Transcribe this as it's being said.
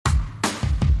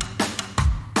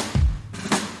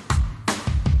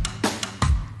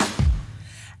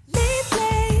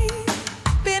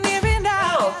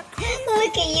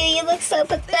so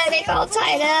pathetic, all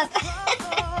tied up.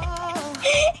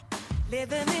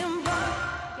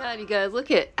 God, you guys, look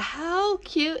at how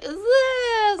cute is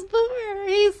this? Boomer,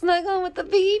 he's snuggling with the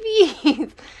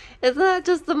babies. Isn't that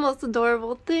just the most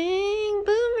adorable thing?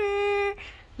 Boomer,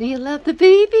 do you love the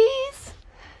babies?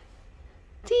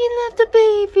 Do you love the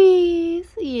babies?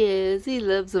 Yes, he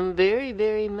loves them very,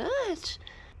 very much.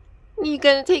 You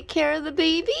gonna take care of the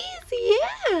babies?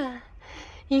 Yeah.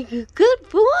 You're a good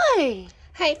boy.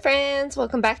 Hi friends,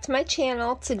 welcome back to my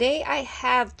channel. Today I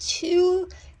have two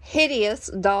hideous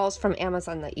dolls from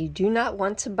Amazon that you do not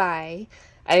want to buy.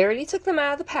 I already took them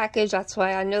out of the package, that's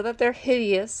why I know that they're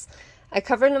hideous. I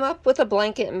covered them up with a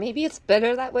blanket, and maybe it's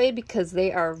better that way because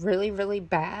they are really, really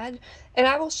bad. And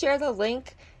I will share the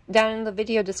link down in the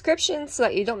video description so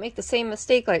that you don't make the same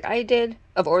mistake like I did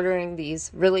of ordering these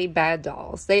really bad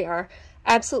dolls. They are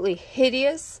absolutely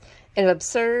hideous and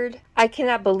absurd. I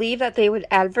cannot believe that they would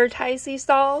advertise these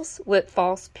dolls with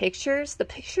false pictures. The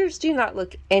pictures do not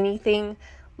look anything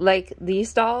like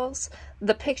these dolls.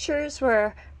 The pictures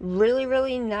were really,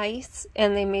 really nice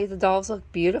and they made the dolls look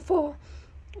beautiful,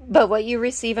 but what you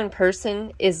receive in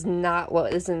person is not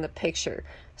what is in the picture.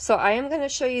 So I am going to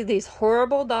show you these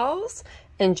horrible dolls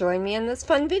and join me in this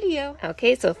fun video.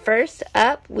 Okay, so first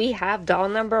up we have doll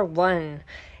number 1.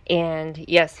 And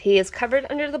yes, he is covered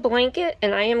under the blanket,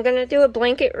 and I am going to do a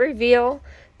blanket reveal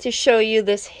to show you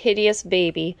this hideous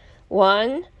baby.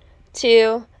 1,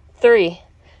 2, 3.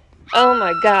 Oh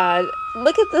my god,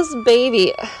 look at this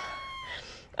baby.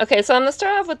 Okay, so I'm going to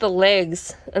start off with the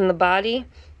legs and the body.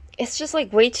 It's just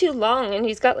like way too long, and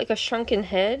he's got like a shrunken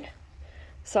head.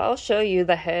 So I'll show you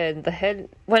the head. The head,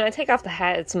 when I take off the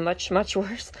hat, it's much, much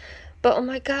worse. But oh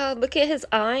my god, look at his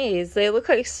eyes. They look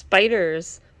like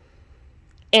spiders.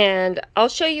 And I'll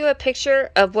show you a picture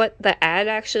of what the ad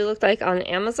actually looked like on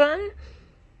Amazon.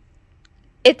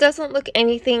 It doesn't look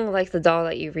anything like the doll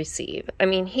that you receive. I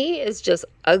mean, he is just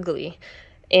ugly.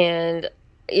 And,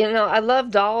 you know, I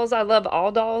love dolls. I love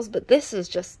all dolls. But this is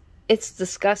just, it's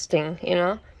disgusting, you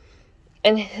know.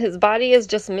 And his body is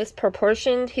just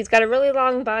misproportioned. He's got a really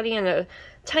long body and a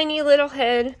tiny little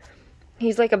head.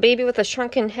 He's like a baby with a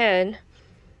shrunken head.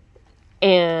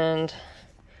 And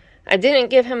I didn't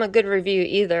give him a good review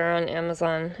either on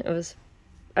Amazon. It was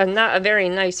not a very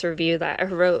nice review that I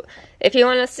wrote. If you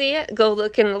want to see it, go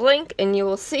look in the link and you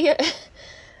will see it.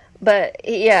 But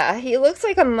yeah, he looks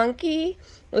like a monkey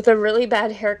with a really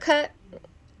bad haircut.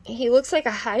 He looks like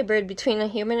a hybrid between a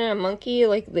human and a monkey,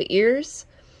 like the ears.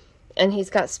 And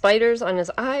he's got spiders on his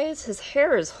eyes. His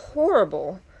hair is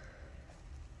horrible.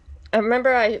 I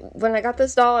remember when I got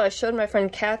this doll, I showed my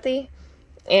friend Kathy.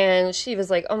 And she was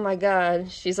like, oh my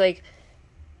god. She's like,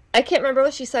 I can't remember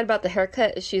what she said about the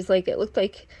haircut. She's like, it looked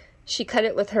like she cut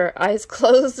it with her eyes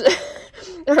closed.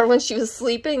 Or when she was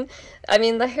sleeping. I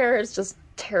mean, the hair is just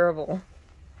terrible.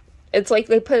 It's like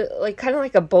they put, like, kind of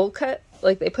like a bowl cut.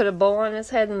 Like they put a bowl on his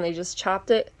head and they just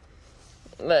chopped it.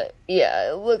 But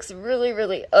yeah, it looks really,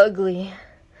 really ugly.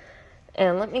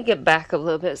 And let me get back a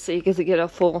little bit so you get a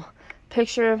full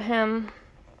picture of him.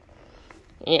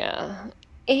 Yeah.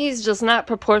 He's just not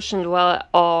proportioned well at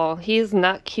all. He's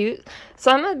not cute.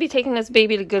 So I'm going to be taking this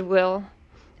baby to Goodwill.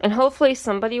 And hopefully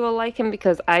somebody will like him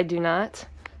because I do not.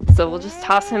 So we'll just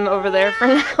toss him over there for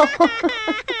now.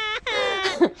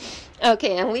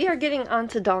 Okay, and we are getting on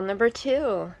to doll number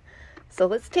 2. So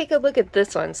let's take a look at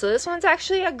this one. So this one's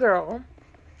actually a girl.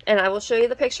 And I will show you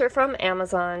the picture from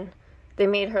Amazon. They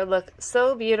made her look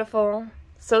so beautiful,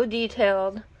 so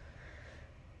detailed.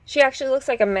 She actually looks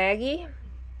like a Maggie.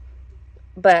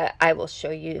 But I will show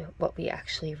you what we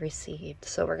actually received.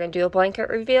 So we're going to do a blanket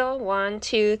reveal. 1,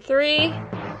 2, 3.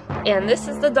 And this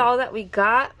is the doll that we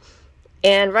got.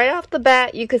 And right off the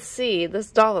bat, you could see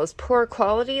this doll is poor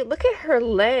quality. Look at her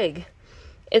leg.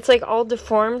 It's like all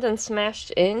deformed and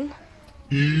smashed in.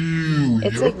 Ew,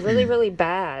 it's like really, really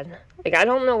bad. Like, I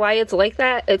don't know why it's like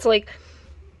that. It's like,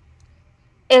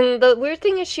 and the weird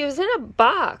thing is she was in a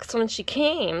box when she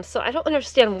came. So I don't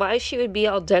understand why she would be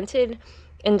all dented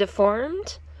and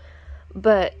deformed.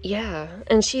 But yeah,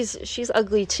 and she's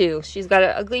ugly too. She's got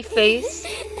an ugly face.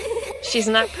 She's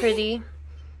not pretty.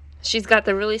 She's got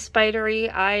the really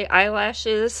spidery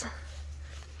eyelashes.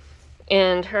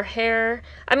 And her hair,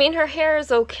 I mean, her hair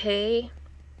is okay.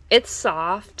 It's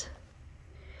soft.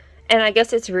 And I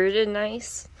guess it's rooted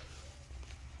nice.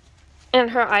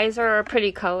 And her eyes are a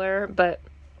pretty color, but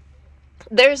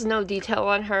there's no detail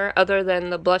on her other than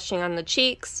the blushing on the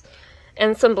cheeks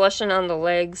and some blushing on the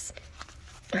legs.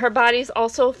 Her body's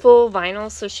also full vinyl,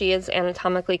 so she is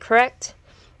anatomically correct.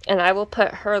 And I will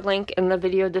put her link in the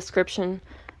video description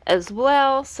as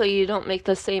well, so you don't make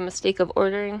the same mistake of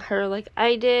ordering her like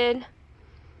I did.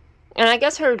 And I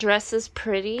guess her dress is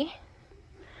pretty.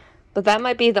 But that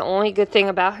might be the only good thing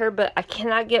about her. But I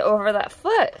cannot get over that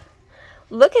foot.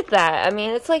 Look at that. I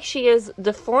mean, it's like she is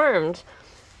deformed.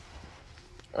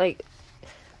 Like,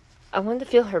 I wanted to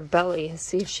feel her belly and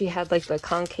see if she had like the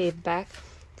concave back.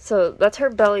 So that's her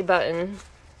belly button.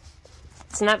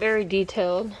 It's not very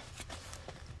detailed.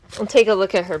 We'll take a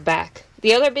look at her back.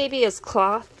 The other baby is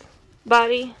cloth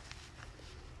body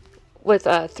with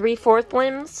 3/4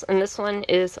 limbs, and this one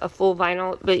is a full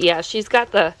vinyl. But yeah, she's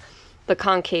got the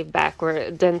concave back where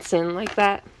it dents in like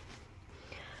that.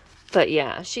 But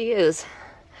yeah, she is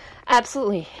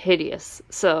absolutely hideous.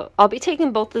 So I'll be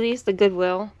taking both of these to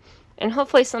Goodwill, and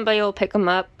hopefully somebody will pick them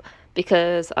up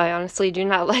because I honestly do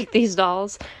not like these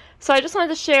dolls. So I just wanted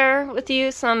to share with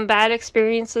you some bad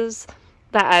experiences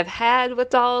that I've had with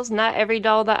dolls. Not every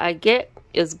doll that I get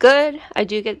is good. I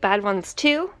do get bad ones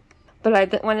too. But I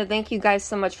want to thank you guys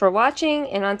so much for watching,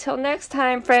 and until next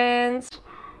time, friends.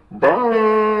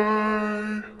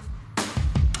 Bye.